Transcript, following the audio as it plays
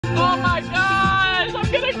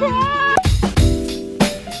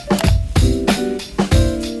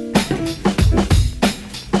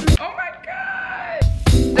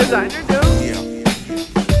designer go? Yeah.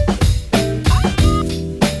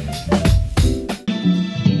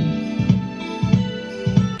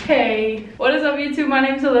 Hey, what is up YouTube? My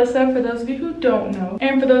name is Alyssa, for those of you who don't know.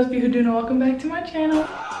 And for those of you who do know, welcome back to my channel.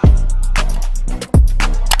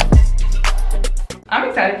 I'm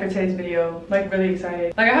excited for today's video, like really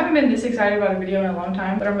excited. Like I haven't been this excited about a video in a long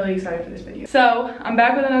time, but I'm really excited for this video. So I'm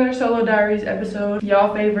back with another solo diaries episode.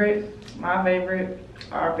 Y'all favorite, my favorite,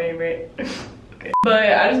 our favorite. Okay. But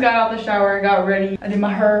I just got out the shower, got ready. I did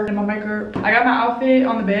my hair and my makeup. I got my outfit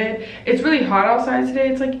on the bed. It's really hot outside today.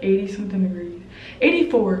 It's like 80 something degrees.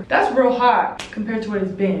 84. That's real hot compared to what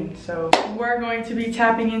it's been. So we're going to be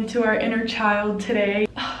tapping into our inner child today.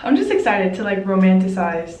 I'm just excited to like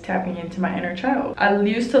romanticize tapping into my inner child. I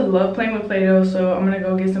used to love playing with Play-Doh, so I'm gonna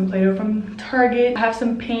go get some Play-Doh from Target. I have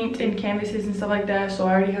some paint and canvases and stuff like that, so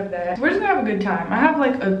I already have that. We're just gonna have a good time. I have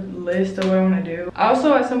like a list of what I wanna do. I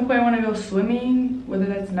also at some point wanna go swimming, whether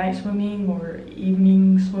that's night swimming or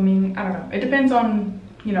evening swimming. I don't know. It depends on,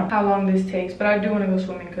 you know, how long this takes, but I do want to go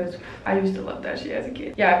swimming because I used to love that shit as a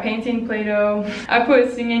kid. Yeah, painting, Play-Doh. I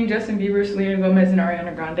put singing Justin Bieber, Selena Gomez, and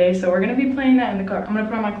Ariana Grande, so we're gonna be playing that in the car. I'm gonna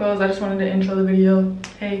put on my clothes. I just wanted to intro the video.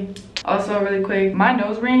 Hey. Also, really quick, my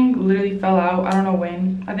nose ring literally fell out. I don't know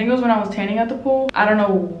when. I think it was when I was tanning at the pool. I don't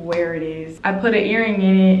know where it is. I put an earring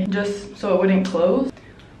in it just so it wouldn't close.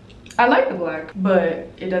 I like the black, but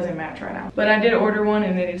it doesn't match right now. But I did order one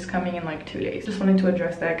and it is coming in like 2 days. Just wanted to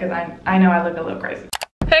address that because I know I look a little crazy.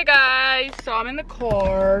 Hey guys, so I'm in the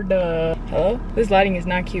car. Hello? This lighting is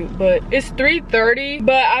not cute, but it's 3:30.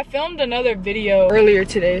 But I filmed another video earlier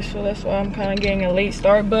today, so that's why I'm kind of getting a late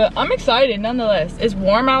start. But I'm excited nonetheless. It's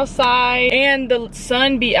warm outside and the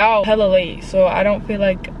sun be out hella late, so I don't feel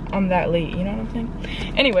like I'm that late, you know what I'm saying?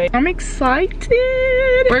 Anyway, I'm excited.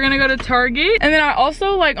 We're gonna go to Target. And then I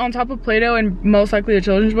also, like, on top of Play-Doh and most likely a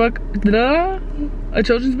children's book.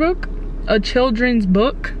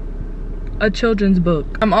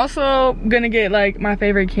 I'm also gonna get like my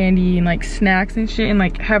favorite candy and like snacks and shit and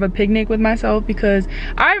like have a picnic with myself because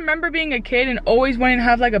I remember being a kid and always wanting to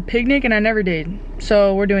have like a picnic and I never did.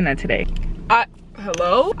 So we're doing that today.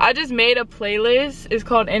 Hello? I just made a playlist. It's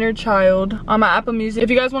called Inner Child on my Apple Music.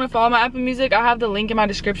 If you guys want to follow my Apple Music, I have the link in my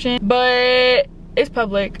description. But it's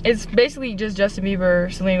public. It's basically just Justin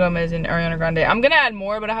Bieber, Selena Gomez, and Ariana Grande. I'm gonna add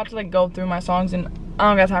more, but I have to like go through my songs and I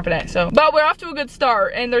don't got time for that. So, but we're off to a good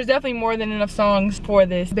start and there's definitely more than enough songs for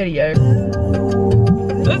this video.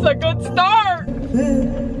 This is a good start. Why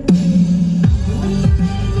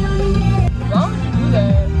would you do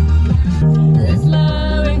that? It's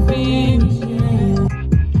love and finishing.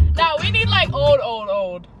 Now we need like old.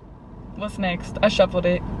 What's next? I shuffled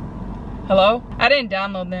it. Hello? I didn't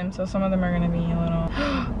download them, so some of them are gonna be a little.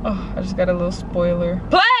 Oh, I just got a little spoiler.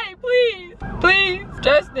 Play, please, please,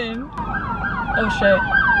 Justin. Oh shit.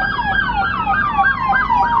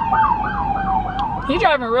 He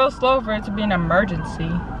driving real slow for it to be an emergency.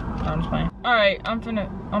 No, I'm just playing. Alright, I'm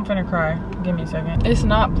finna cry. Give me a second. It's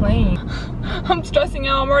not playing. I'm stressing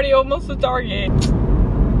out. I'm already almost to Target.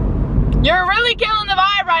 You're really killing the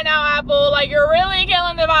vibe right now, Apple. Like, you're really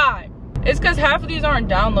killing the vibe. It's because half of these aren't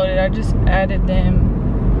downloaded. I just added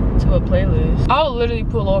them to a playlist. I'll literally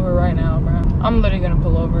pull over right now, bro. I'm literally gonna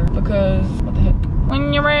pull over because what the heck?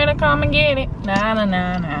 When you're ready to come and get it.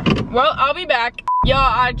 Nah. Well, I'll be back. Y'all,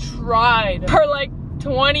 I tried for like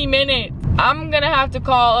 20 minutes. I'm gonna have to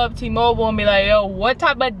call up T-Mobile and be like, yo, what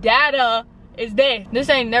type of data is this? This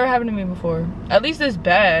ain't never happened to me before. At least it's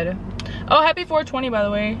bad. Oh, happy 420, by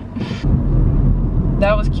the way.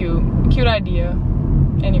 That was cute. Cute idea.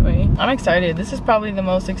 Anyway, I'm excited. This is probably the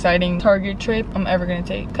most exciting Target trip I'm ever gonna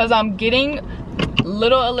take because I'm getting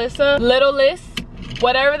little Alyssa,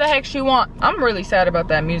 whatever the heck she want. I'm really sad about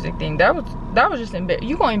that music thing. That was just embarrassing.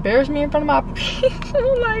 You gonna embarrass me in front of my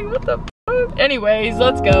people? Like, what the fuck? Anyways,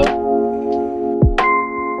 let's go.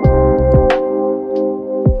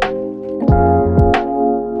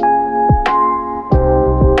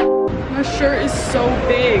 My shirt is so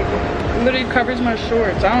big. It literally covers my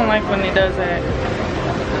shorts. I don't like when it does that.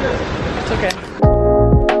 It's okay.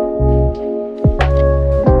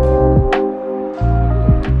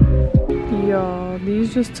 Y'all,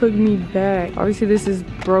 these just took me back. Obviously this is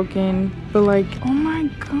broken, but like, oh my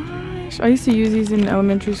gosh. I used to use these in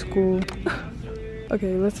elementary school.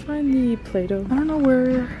 Okay, let's find the Play-Doh. I don't know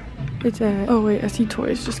where it's at. Oh wait, I see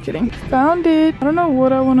toys, just kidding. Found it. I don't know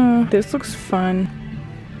what I wanna, this looks fun.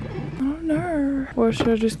 I don't know. Or should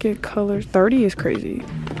I just get colors? 30 is crazy.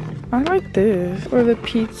 I like this. Or the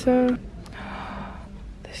pizza.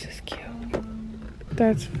 This is cute.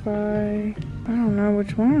 That's fine. I don't know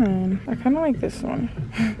which one. I kind of like this one.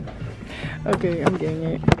 Okay, I'm getting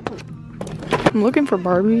it. I'm looking for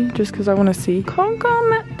Barbie just because I want to see. Come.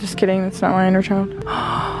 Just kidding, that's not my inner child.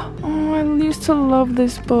 Oh, I used to love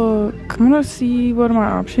this book. I'm gonna see what are my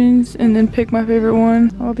options and then pick my favorite one.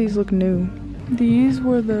 All these look new. These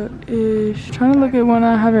were the ish. Trying to look at one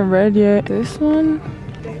I haven't read yet. This one?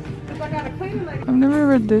 I've never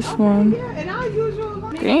read this one.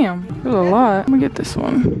 Damn, there's a lot. I'm gonna get this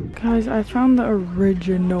one. Guys, I found the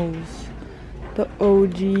originals. The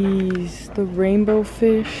OGs. The rainbow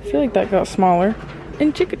fish. I feel like that got smaller.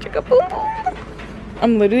 And chicka chicka boom boom.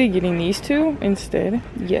 I'm literally getting these two instead.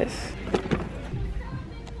 Yes.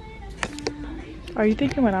 Are you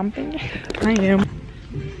thinking what I'm thinking? I am.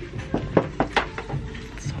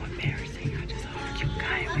 It's so embarrassing. I just hugged you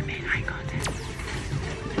guys. We made eye contact.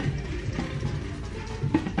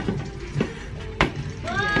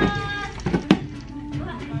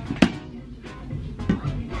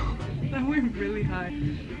 That went really high.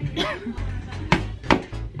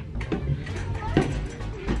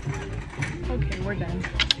 Okay, we're done.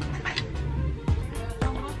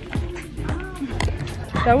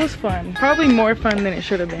 That was fun. Probably more fun than it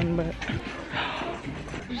should have been, but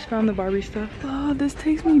I just found the Barbie stuff. Oh, this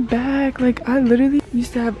takes me back. Like, I literally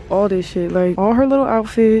used to have all this shit. Like, all her little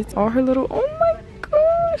outfits, all her little, oh my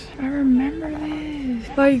gosh. I remember this.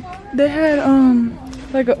 Like, they had,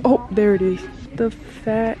 like a, oh, there it is. The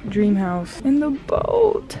fat dream house and the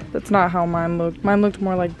boat. That's not how mine looked. Mine looked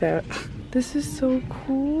more like that. This is so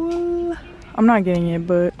cool. I'm not getting it,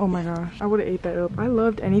 but oh my gosh, I would have ate that up. I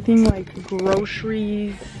loved anything like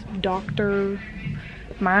groceries, doctor,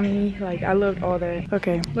 mommy. Like, I loved all that.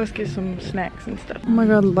 Okay, let's get some snacks and stuff. Oh my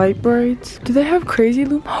god, light brights. Do they have crazy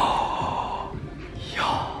loom?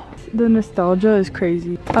 Yo, the nostalgia is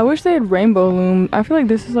crazy. I wish they had rainbow loom. I feel like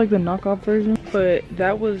this is like the knockoff version, but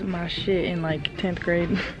that was my shit in like 10th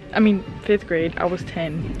grade. I mean 5th grade. I was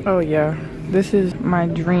 10. Oh yeah, this is my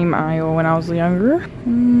dream aisle when I was younger.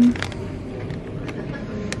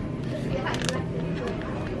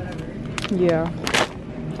 Yeah.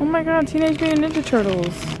 Oh my god, Teenage Mutant Ninja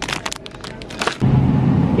Turtles.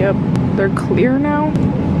 Yep, they're clear now.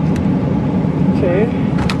 Okay.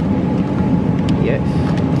 Yes.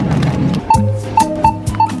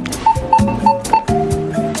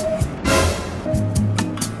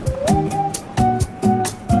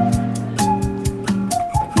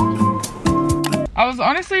 I was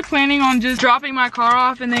honestly planning on just dropping my car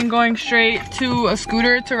off and then going straight to a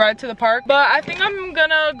scooter to ride to the park. But I think I'm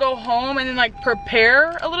gonna go home and then like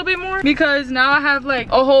prepare a little bit more, because now I have like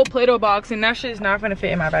a whole Play-Doh box and that shit is not gonna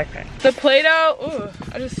fit in my backpack. The Play-Doh, ooh,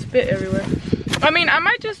 I just spit everywhere. I mean, I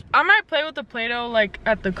might play with the Play-Doh like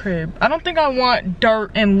at the crib. I don't think I want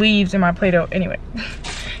dirt and leaves in my Play-Doh anyway.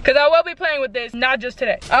 Cause I will be playing with this, not just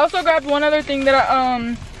today. I also grabbed one other thing that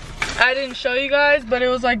I didn't show you guys, but it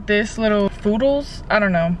was like this little Foodles. I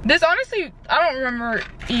don't know. This honestly, I don't remember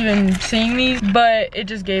even seeing these, but it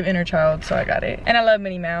just gave inner child, so I got it. And I love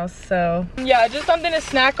Minnie Mouse, so yeah, just something to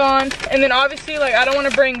snack on. And then obviously, like, I don't want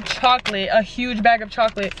to bring chocolate, a huge bag of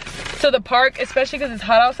chocolate, to the park, especially because it's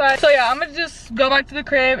hot outside. So yeah, I'm gonna just go back to the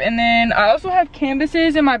crib. And then I also have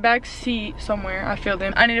canvases in my back seat somewhere. I feel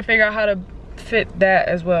them. I need to figure out how to fit that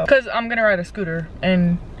as well, because I'm gonna ride a scooter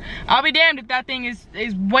and I'll be damned if that thing is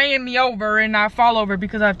weighing me over and I fall over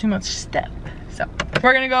because I have too much step. So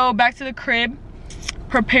we're gonna go back to the crib,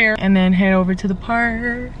 prepare, and then head over to the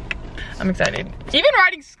park. I'm excited. Even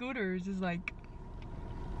riding scooters is like,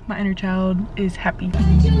 my inner child is happy.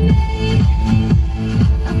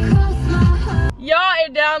 Y'all,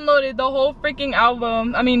 it downloaded the whole freaking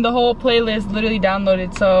album. I mean, the whole playlist literally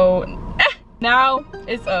downloaded, so now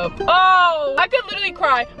it's up. Oh, I could literally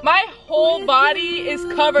cry. My whole body is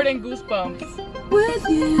covered in goosebumps. With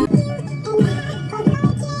you.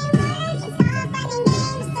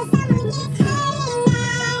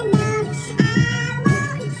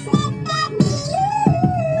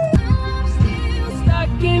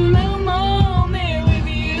 Stuck in the moment with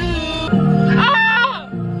you. Ah!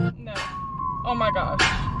 No. Oh my gosh.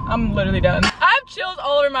 I'm literally done. I have chills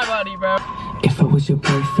all over my body, bro. If I was your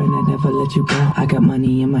boyfriend, I'd never let you go. I got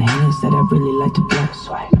money in my hands that I really like to blow.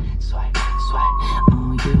 Swipe, swipe, swipe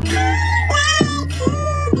on you.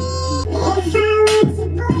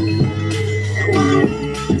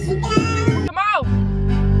 Come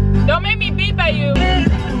on! Don't make me beep at you.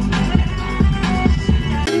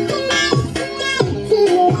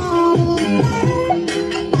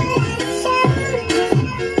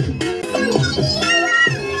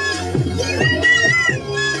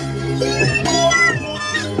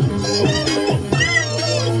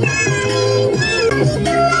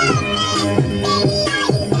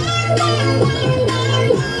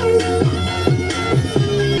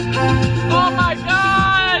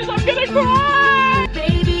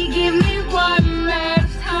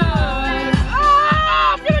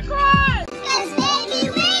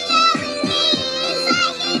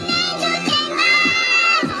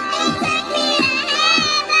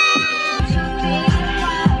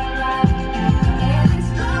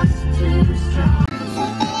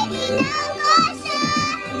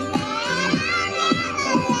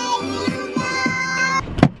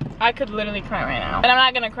 I could literally cry right now. And I'm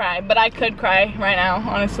not gonna cry, but I could cry right now,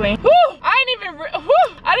 honestly. Whew, I didn't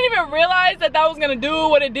even realize that was gonna do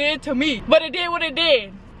what it did to me. But it did what it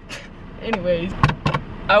did. Anyways,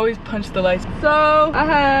 I always punch the lights. So I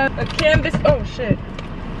have a canvas. Oh shit.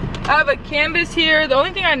 I have a canvas here. The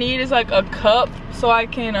only thing I need is like a cup so I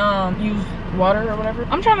can use water or whatever.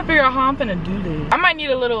 I'm trying to figure out how I'm gonna do this. I might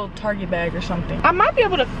need a little Target bag or something. I might be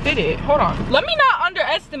able to fit it. Hold on. Let me not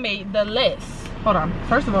underestimate the list. Hold on.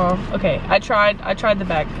 First of all, okay, I tried the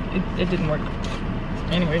bag. It didn't work.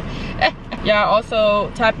 Anyway. Yeah, also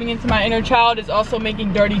tapping into my inner child is also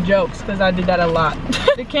making dirty jokes because I did that a lot.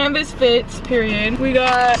 The canvas fits, period. We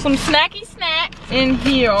got some snacky snacks in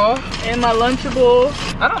here and my Lunchable.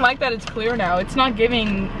 I don't like that it's clear now. It's not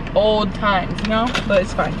giving old times, you know? But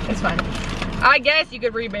it's fine, it's fine. I guess you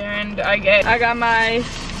could rebrand, I guess. I got my,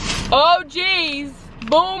 oh geez,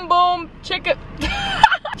 boom boom chicka.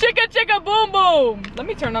 Chicka chicka boom boom. Let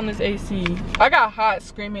me turn on this AC. I got hot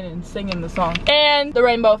screaming and singing the song. And the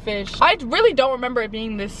rainbow fish. I really don't remember it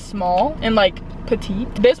being this small and like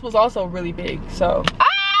petite. This was also really big, so.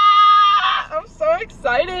 I'm so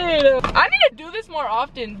excited. I need to do this more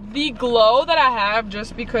often. The glow that I have,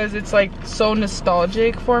 just because it's like so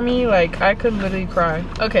nostalgic for me, like I could literally cry.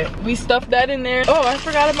 Okay, we stuffed that in there. Oh, I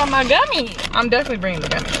forgot about my gummy. I'm definitely bringing the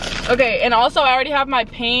gummies. Okay, and also I already have my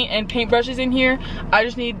paint and paintbrushes in here. I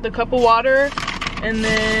just need the cup of water, and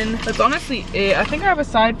then that's honestly it. I think I have a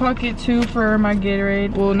side pocket too for my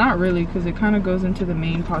Gatorade. Well, not really, because it kind of goes into the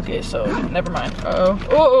main pocket, so never mind.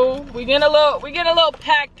 Uh-oh, we getting a little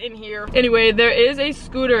packed in here. Anyway, there is a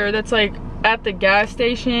scooter that's like at the gas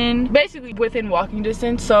station, basically within walking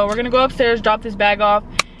distance. So we're gonna go upstairs, drop this bag off,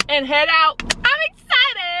 and head out. I'm excited.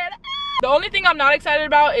 The only thing I'm not excited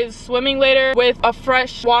about is swimming later with a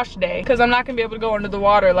fresh wash day, because I'm not gonna be able to go under the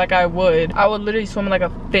water like I would. I would literally swim like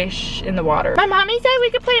a fish in the water. My mommy said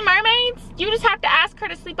we could play mermaids. You just have to ask her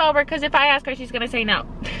to sleep over, because if I ask her, she's gonna say no.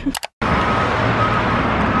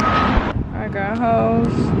 I got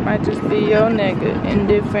hoes, might just be your nigga in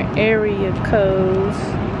different area codes.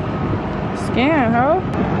 Scan, ho.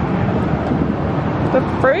 The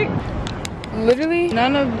freak? Literally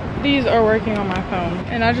none of these are working on my phone,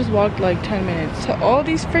 and I just walked like 10 minutes to all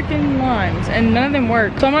these freaking limes and none of them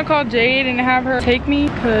work. So I'm gonna call Jade and have her take me,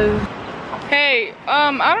 because hey,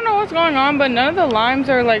 I don't know what's going on, but none of the limes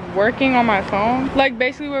are like working on my phone. Like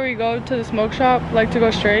basically where we go to the smoke shop, like to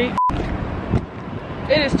go straight,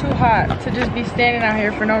 it is too hot to just be standing out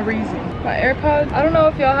here for no reason. My AirPods, I don't know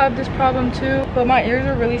if y'all have this problem too, but my ears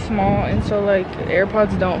are really small, and so like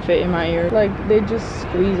AirPods don't fit in my ear. Like they just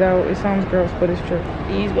squeeze out. It sounds gross, but it's true.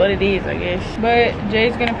 It is what it is, I guess. But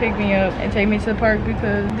Jay's gonna pick me up and take me to the park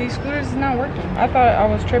because these scooters is not working. I thought I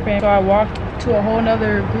was tripping, so I walked to a whole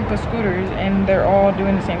nother group of scooters and they're all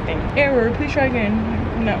doing the same thing. Error, please try again.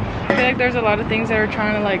 No. I feel like there's a lot of things that are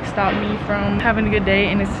trying to like stop me from having a good day,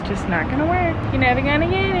 and it's just not gonna work. You're never gonna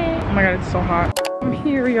get it. Oh my god, it's so hot. I'm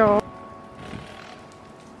here, y'all.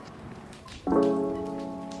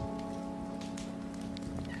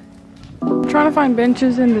 Trying to find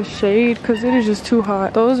benches in the shade because it is just too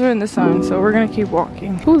hot. Those are in the sun, so we're gonna keep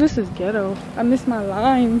walking. Ooh, this is ghetto. I miss my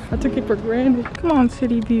lime. I took it for granted. Come on,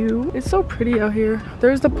 city view. It's so pretty out here.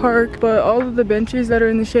 There's the park, but all of the benches that are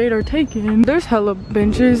in the shade are taken. There's hella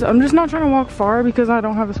benches. I'm just not trying to walk far because I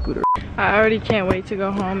don't have a scooter. I already can't wait to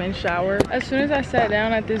go home and shower. As soon as I sat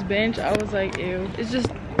down at this bench, I was like, ew. It's just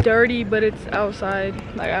dirty, but it's outside.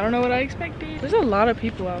 Like, I don't know what I expected. There's a lot of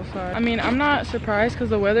people outside. I mean, I'm not surprised because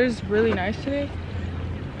the weather's really nice today.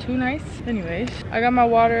 Too nice. Anyways, I got my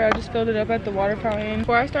water. I just filled it up at the water fountain.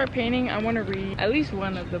 Before I start painting, I want to read at least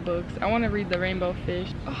one of the books. I want to read The Rainbow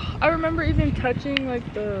Fish. Oh, I remember even touching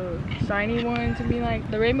like the shiny ones and being like,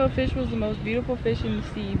 the rainbow fish was the most beautiful fish in the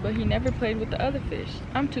sea, but he never played with the other fish.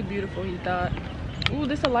 I'm too beautiful, he thought. Ooh,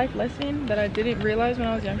 this is a life lesson that I didn't realize when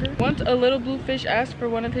I was younger. Once a little blue fish asked for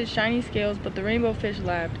one of his shiny scales, but the rainbow fish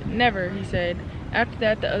laughed. Never, he said. After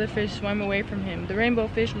that, the other fish swam away from him. The rainbow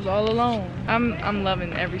fish was all alone. I'm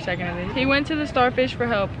loving every second of this. He went to the starfish for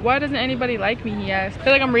help. Why doesn't anybody like me, he asked. I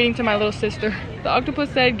feel like I'm reading to my little sister. The octopus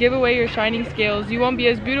said, give away your shining scales. You won't be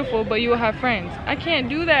as beautiful, but you will have friends. I can't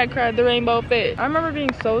do that, cried the rainbow fish. I remember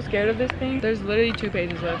being so scared of this thing. There's literally 2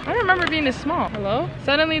 pages left. I remember being this small. Hello?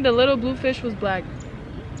 Suddenly, the little blue fish was back.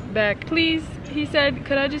 Please, he said,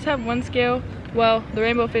 could I just have one scale? Well, the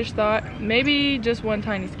rainbow fish thought, maybe just one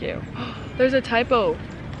tiny scale. There's a typo.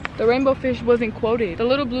 The rainbow fish wasn't quoted. The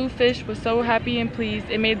little blue fish was so happy and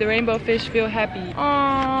pleased. It made the rainbow fish feel happy.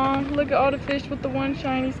 Aww, look at all the fish with the one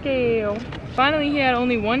shiny scale. Finally, he had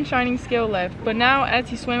only one shining scale left. But now, as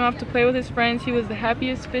he swam off to play with his friends, he was the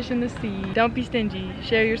happiest fish in the sea. Don't be stingy.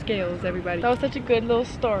 Share your scales, everybody. That was such a good little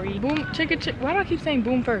story. Boom, chicka, chicka. Why do I keep saying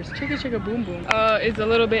boom first? Chicka, chicka, boom, boom. It's a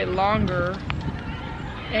little bit longer.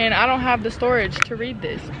 And I don't have the storage to read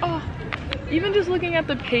this. Oh, even just looking at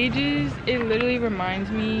the pages, it literally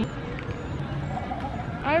reminds me.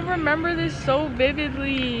 I remember this so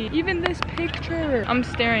vividly. Even this picture. I'm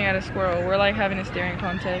staring at a squirrel. We're like having a staring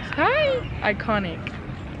contest. Hi. Iconic.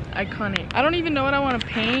 Iconic. I don't even know what I want to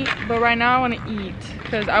paint, but right now I want to eat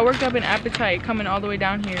because I worked up an appetite coming all the way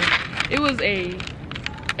down here. It was a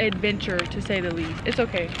adventure to say the least. It's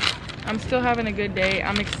okay. I'm still having a good day.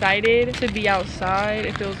 I'm excited to be outside.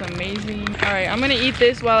 It feels amazing. All right, I'm gonna eat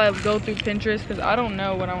this while I go through Pinterest because I don't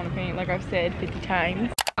know what I want to paint, like I've said 50 times.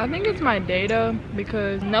 I think it's my data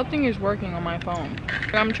because nothing is working on my phone.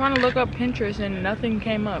 I'm trying to look up Pinterest and nothing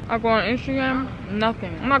came up. I go on Instagram,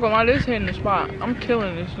 nothing. I'm not gonna lie, this hitting the spot. I'm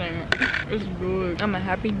killing this thing. It's good. I'm a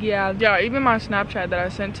happy gal. Yeah, even my Snapchat that I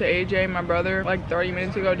sent to AJ, my brother, like 30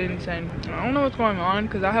 minutes ago didn't send. I don't know what's going on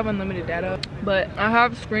because I have unlimited data, but I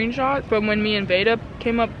have screenshots from when me and Veda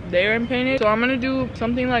came up there and painted. So I'm gonna do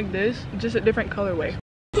something like this, just a different colorway.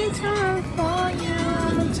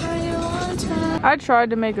 I tried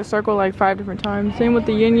to make a circle like 5 different times. Same with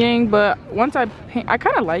the yin yang, but once I paint, I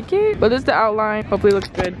kind of like it. But this is the outline. Hopefully it looks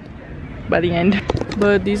good by the end.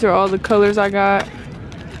 But these are all the colors I got.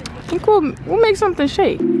 I think we'll make something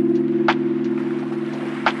shake.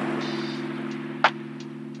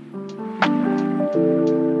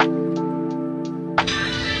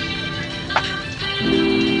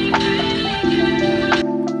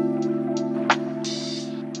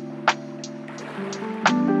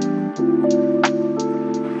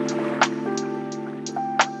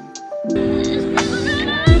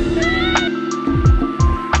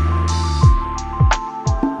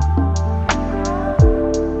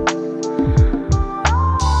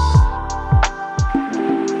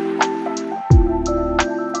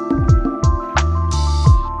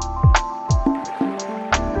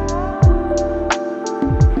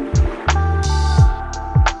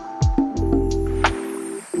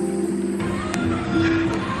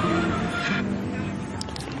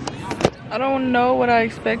 I don't know what I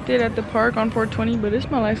expected at the park on 420, but it's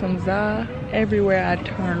my life on Za. Everywhere I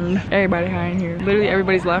turn, everybody high in here. Literally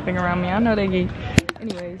everybody's laughing around me. I know they gay.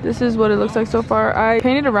 Anyways, this is what it looks like so far. I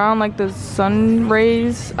painted around like the sun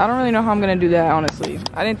rays. I don't really know how I'm gonna do that, honestly.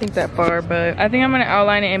 I didn't think that far, but I think I'm gonna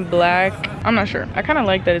outline it in black. I'm not sure. I kind of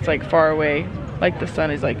like that it's like far away. Like the sun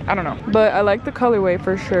is like, I don't know. But I like the colorway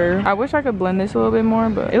for sure. I wish I could blend this a little bit more,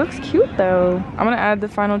 but it looks cute though. I'm gonna add the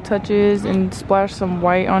final touches and splash some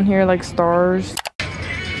white on here like stars.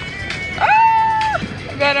 Ah!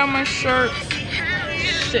 I got on my shirt.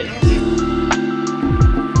 Shit.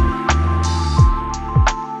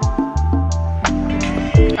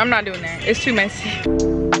 I'm not doing that. It's too messy.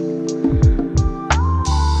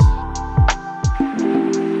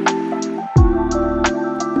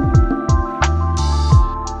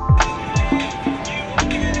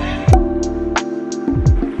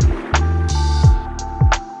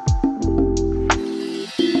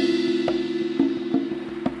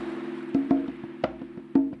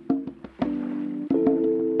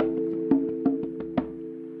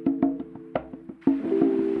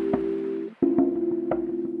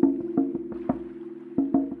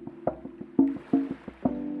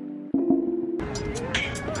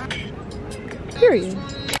 Period.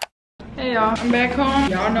 Hey y'all, I'm back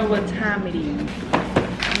home. Y'all know what time it is.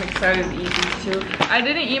 I'm excited to eat these too. I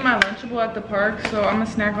didn't eat my Lunchable at the park, so I'm gonna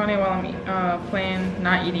snack on it while I'm playing,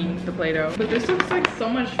 not eating the Play-Doh. But this looks like so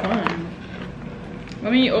much fun.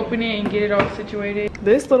 Let me open it and get it all situated.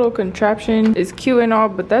 This little contraption is cute and all,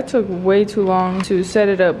 but that took way too long to set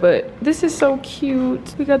it up. But this is so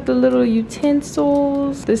cute. We got the little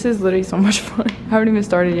utensils. This is literally so much fun. I haven't even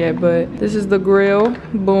started yet, but this is the grill.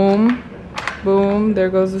 Boom. Boom,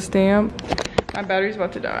 there goes the stamp. My battery's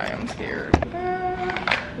about to die, I'm scared.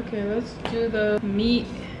 Okay, let's do the meat.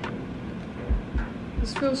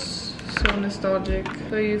 This feels so nostalgic.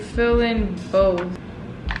 So you fill in both.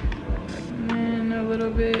 And a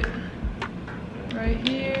little bit right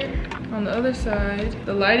here. On the other side,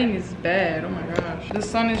 the lighting is bad, oh my gosh. The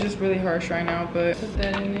sun is just really harsh right now, but put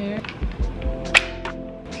that in there.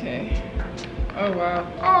 Okay. Oh wow.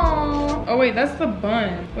 Aww. Oh wait, that's the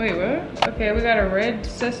bun. Wait, what? Okay, we got a red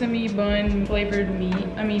sesame bun flavored meat.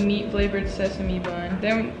 Meat flavored sesame bun.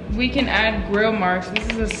 Then we can add grill marks. This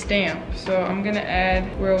is a stamp, so I'm gonna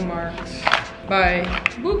add grill marks. Bye.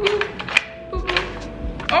 Boop, boop. Boop,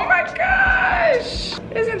 boop. Oh my gosh!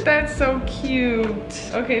 Isn't that so cute?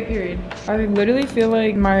 Okay, period. I literally feel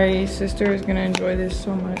like my sister is gonna enjoy this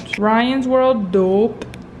so much. Ryan's World, dope.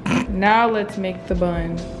 Now let's make the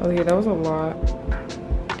buns. Oh yeah, that was a lot.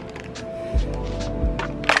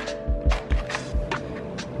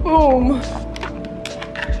 Boom.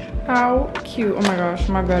 How cute. Oh my gosh,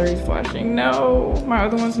 my battery's flashing. No, my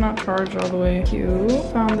other one's not charged all the way. Cute.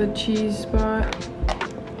 Found the cheese spot.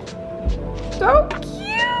 So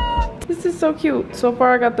cute. This is so cute. So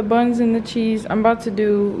far I got the buns and the cheese. I'm about to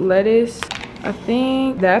do lettuce. I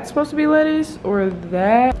think that's supposed to be lettuce or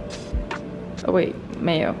that. Oh wait,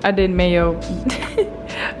 mayo. I did mayo.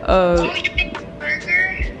 Oh, you made a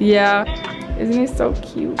burger? Yeah. Isn't it so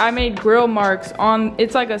cute? I made grill marks on,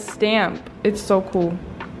 it's like a stamp. It's so cool.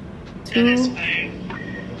 Two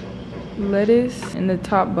lettuce in the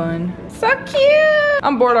top bun. So cute.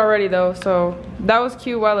 I'm bored already though, so that was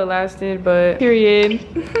cute while it lasted, but period.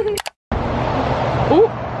 Ooh.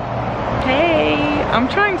 Hey, I'm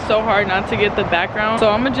trying so hard not to get the background, so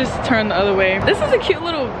I'm gonna just turn the other way. This is a cute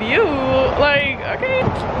little view. Like, okay,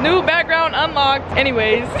 new background unlocked.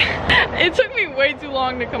 Anyways, it took me way too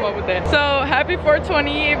long to come up with that. So happy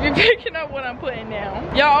 420 if you're picking up what I'm putting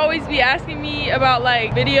down. Y'all always be asking me about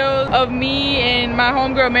like videos of me and my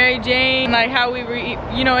homegirl Mary Jane, like how we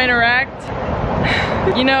you know, interact.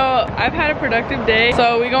 You know, I've had a productive day,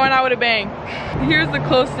 so we're going out with a bang. Here's the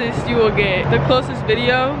closest you will get, the closest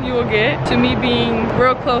video you will get to me being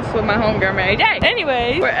real close with my homegirl Mary Jane.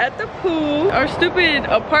 Anyways, we're at the pool. Our stupid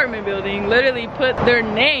apartment building literally put their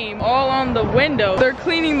name all on the window. They're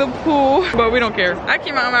cleaning the pool, but we don't care. I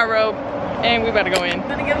came out of my robe and we better go in.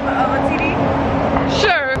 Wanna give them a TD?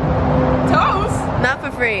 Sure. Toast? Not for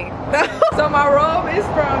free. So my robe is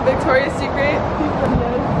from Victoria's Secret.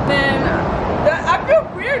 Then I feel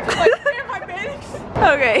weird just like wearing my bathing suit.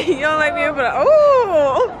 Okay, you don't like me to put a,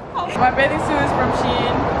 ooh. My bathing suit is from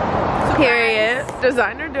Shein. Period.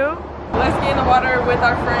 Designer do. Let's get in the water with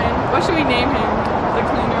our friend. What should we name him? The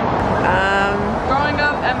cleaner. Growing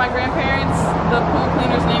up at my grandparents, the pool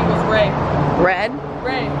cleaner's name was Ray. Red?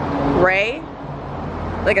 Ray. Ray?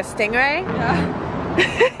 Like a stingray?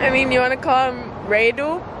 Yeah. I mean, you want to call him Ray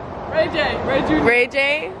do? Ray J. Ray Jr. Ray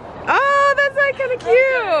J? Oh, that's like kind of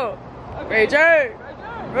cute. Okay. Ray J.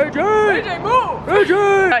 Ray J. Ray J, move. Ray J.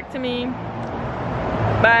 Back to me.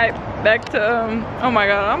 Back to, oh my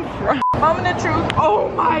God, I'm fried. Moment of truth. Oh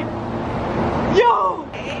my, yo.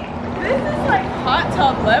 This is like hot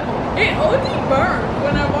tub level. It OD burned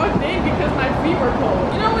when I walked in because my feet were cold.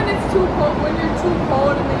 You know when it's too cold, when you're too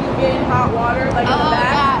cold and then you get in hot water like in the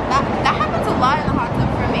back? Yeah, that happens a lot in the hot tub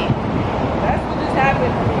for me. That's what just happened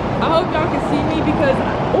to me. I hope y'all can see me because,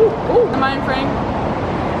 am I in frame?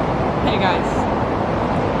 Hey guys.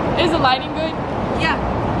 Is the lighting good? Yeah,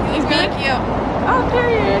 It's really good? cute. Oh,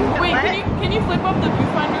 period. Wait, What? can you flip up the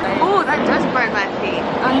viewfinder? Ooh, that does burn my feet.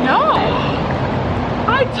 I know.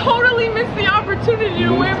 I totally missed the opportunity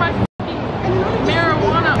to wear my fucking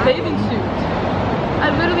marijuana bathing suit. I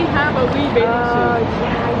literally have a weed bathing suit.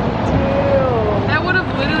 Yeah, you do. That would have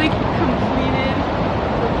literally completed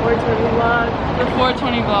The 420 vlog. the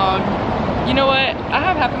 420 vlog. You know what? I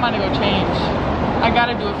have half a mind to go change. I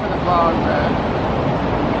gotta do it for the vlog, bro.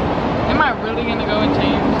 Am I really gonna go and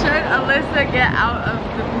change? Should Alyssa get out of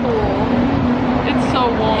the pool It's so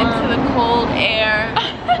warm. into the cold air?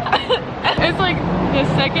 It's like the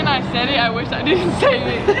second I said it, I wish I didn't say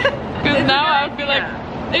it. Because now I feel like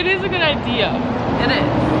it is a good idea. It is.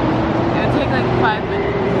 It would take like 5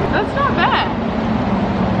 minutes. That's not bad.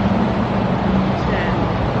 Shit.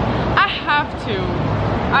 I have to.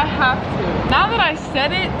 I have to. Now that I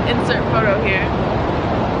said it, Insert photo here.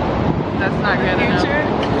 that's not good enough. Future.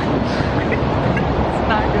 It's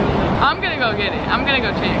not good enough. I'm gonna go get it. I'm gonna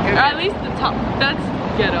go change. Or at least the top. That's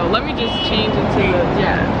ghetto. Let me just change into the,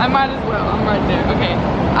 Yeah. I might as well. I'm right there. Okay.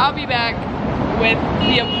 I'll be back with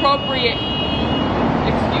the appropriate,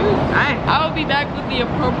 I will be back with the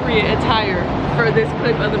appropriate attire for this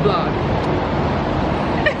clip of the vlog.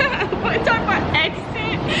 What talk about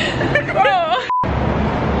accent? Bro.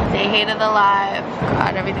 Say hey to the live.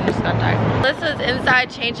 God, everything just got dark. Alyssa's inside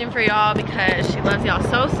changing for y'all because she loves y'all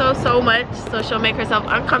so much. So she'll make herself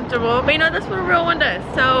uncomfortable. But you know, that's what a real one does.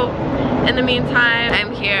 So in the meantime,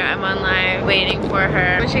 I'm here. I'm online waiting for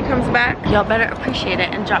her. When she comes back, y'all better appreciate it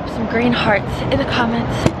and drop some green hearts in the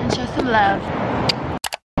comments and show some love.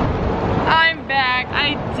 I'm back.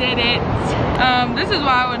 I did it. This is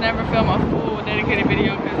why I would never film a full dedicated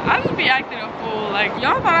video because I just be acting a fool. Like,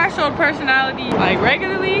 y'all thought I showed personality like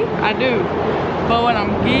regularly? I do. But when I'm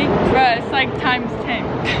geeked, bruh, it's like times 10.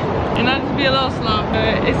 And I just be a little slow,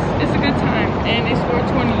 but it's a good time.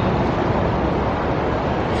 20.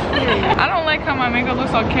 I don't like how my makeup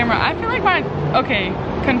looks on camera. I feel like my, okay,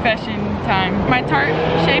 confession time. My Tarte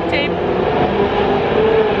Shape Tape.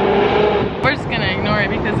 We're just gonna ignore it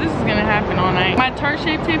because this is gonna happen all night. My Tarte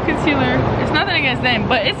Shape Tape concealer, it's nothing against them,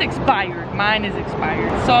 but it's expired. Mine is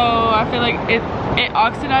expired. So I feel like it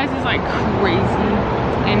oxidizes like crazy.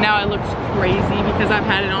 And now it looks crazy because I've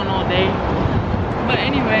had it on all day. But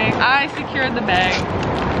anyway, I secured the bag.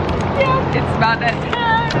 Yeah, it's about that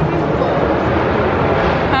time.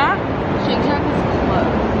 Huh? Shake Shack is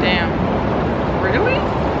closed. Damn. Really?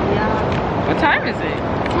 Yeah. What time is it?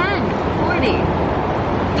 10:40.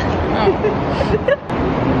 Oh. I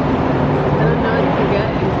don't know what to get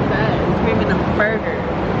instead. I'm craving a burger.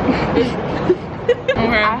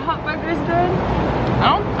 Okay. IHOP burger's good?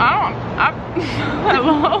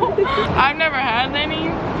 Hello? I've never had any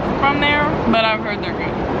from there, but I've heard they're good.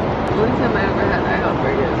 The only time I ever had IHOP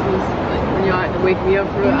burgers was like when y'all had to wake me up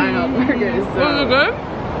for IHOP burgers. So Was it good?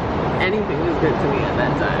 anything was good to me at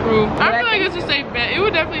that time. True. I feel like it's a safe bet. It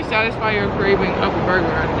would definitely satisfy your craving of a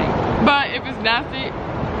burger, I think. But if it's nasty,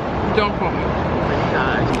 don't call me. Oh my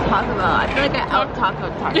gosh. Taco Bell. I feel like I out-taco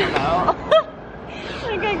Taco Bell.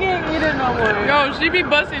 Like I can't eat it no more. Yo, she be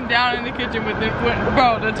busting down in the kitchen with the,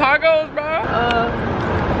 bro, the tacos, bro.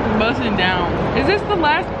 Busting down. Is this the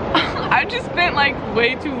last? I just spent like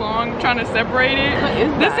way too long trying to separate it. What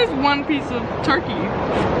is that? This is one piece of turkey.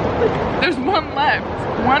 There's one left.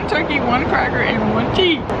 One turkey, one cracker, and one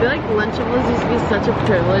cheese. I feel like Lunchables used to be such a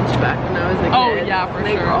privilege back when I was a kid. Oh yeah, for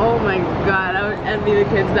like, sure. Oh my god, I would envy the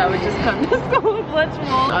kids that would just come to school with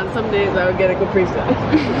Lunchables. On some days I would get a Capri Sun.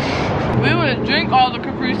 We would drink all the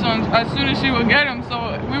Capri Suns as soon as she would get them,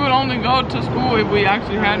 so we would only go to school if we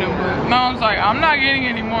actually had them. But Mom's like, I'm not getting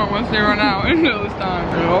any more once they run out until it's time.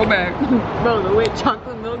 Go back. Bro, the way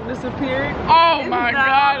chocolate milk disappeared. Oh my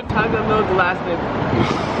god. Chocolate milk lasted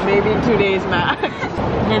maybe 2 days max.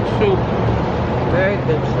 Good soup. Very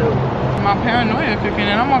good soup. My paranoia kicking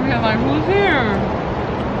in. I'm over here like, who's here?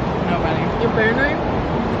 Nobody. You're paranoid?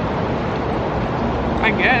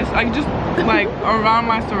 I guess. I just like around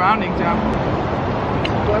my surroundings, yeah.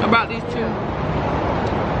 About these two.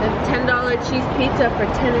 The $10 cheese pizza for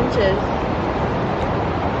 10 inches.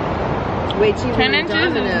 Way cheaper 10 than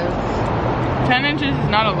inches? Domino's. 10 inches is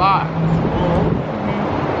not a lot.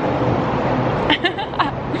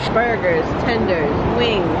 Burgers, tenders,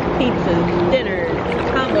 wings, pizzas, dinners,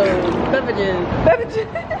 combos, beverages.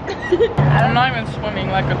 I'm not even swimming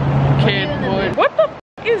like a kid would. What the f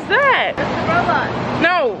is that? It's the robot.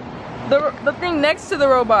 No, the thing next to the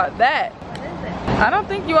robot. That. What is it? I don't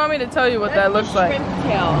think you want me to tell you what that looks like. Shrimp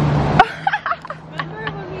tail.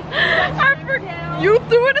 Remember when we threw that shrimp tail? You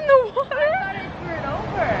threw it in the water? I thought I threw it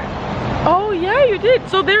over. Oh yeah, you did.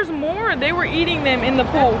 So there's more. They were eating them in the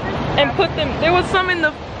pool and put them. There was some in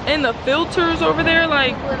the filters over there.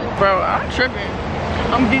 Like, bro, I'm tripping.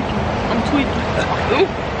 I'm geeky. I'm tweaking. Ooh,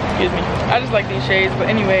 excuse me. I just like these shades, but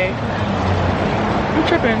anyway, I'm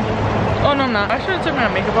tripping. Oh no, I'm not. I should have took my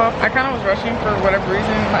makeup off. I kind of was rushing for whatever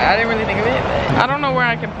reason. Like, I didn't really think of it. I don't know where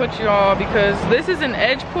I can put y'all because this is an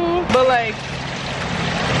edge pool, but like,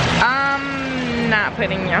 I'm not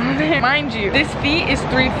putting y'all there. Mind you, this feet is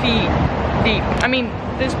 3 feet deep. I mean,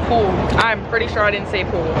 this pool, I'm pretty sure I didn't say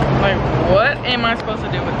pool. Like, what am I supposed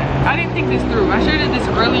to do with that? I didn't think this through. I should have did this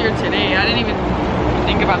earlier today. I didn't even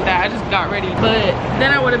think about that. I just got ready. But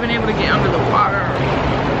then I would have been able to get under the water.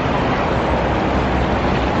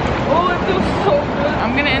 Oh, it feels so good.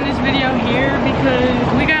 I'm gonna end this video here because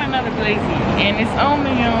we got another blazy and it's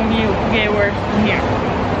only gonna get worse from here.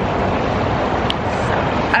 So,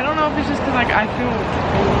 I don't know if it's just because like I feel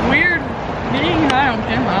weird being high on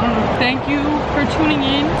camera. I don't know. Thank you for tuning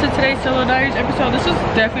in to today's Solo Diaries episode. This was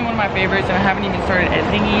definitely one of my favorites and I haven't even started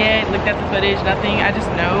editing it yet. Looked at the footage, nothing. I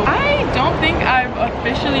just know. I don't think I've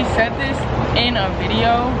officially said this in a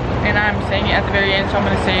video and I'm saying it at the very end, so I'm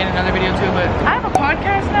gonna say it in another video too, but I have a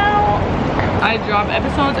podcast now. I drop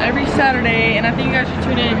episodes every Saturday and I think you guys should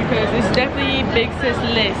tune in because it's definitely Big Sis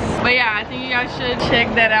List. But yeah, I think you guys should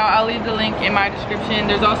check that out. I'll leave the link in my description.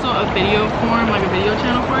 There's also a video form, like a video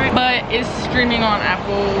channel for it, but it's streaming on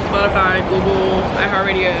Apple, Spotify, Google,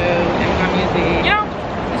 iHeartRadio, Amazon Music, you know,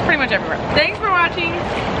 it's pretty much everywhere. Thanks for watching.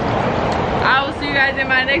 I will see you guys in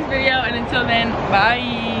my next video and until then,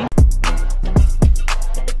 bye.